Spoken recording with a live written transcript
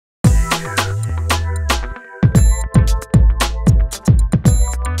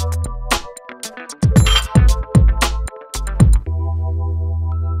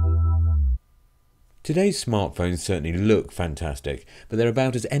Today's smartphones certainly look fantastic, but they're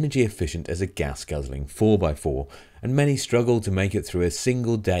about as energy efficient as a gas-guzzling 4x4, and many struggle to make it through a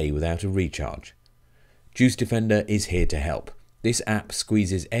single day without a recharge. Juice Defender is here to help. This app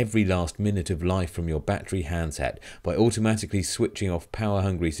squeezes every last minute of life from your battery handset by automatically switching off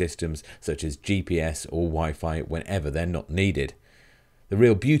power-hungry systems such as GPS or Wi-Fi whenever they're not needed. The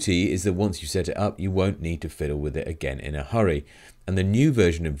real beauty is that once you set it up, you won't need to fiddle with it again in a hurry. And the new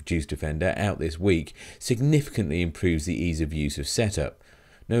version of Juice Defender, out this week, significantly improves the ease of use of setup.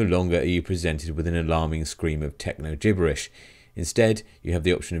 No longer are you presented with an alarming scream of techno gibberish. Instead, you have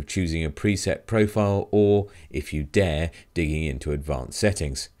the option of choosing a preset profile or, if you dare, digging into advanced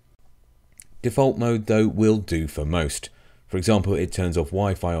settings. Default mode, though, will do for most. For example, it turns off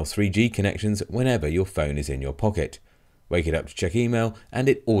Wi-Fi or 3G connections whenever your phone is in your pocket. Wake it up to check email and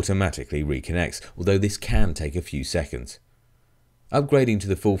it automatically reconnects, although this can take a few seconds. Upgrading to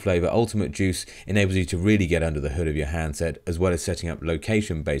the full flavour Ultimate Juice enables you to really get under the hood of your handset, as well as setting up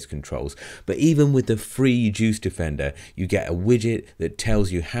location-based controls. But even with the free Juice Defender, you get a widget that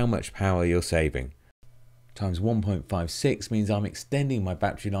tells you how much power you're saving. Times 1.56 means I'm extending my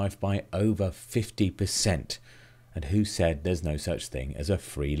battery life by over 50%. And who said there's no such thing as a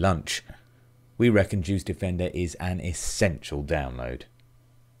free lunch? We reckon Juice Defender is an essential download.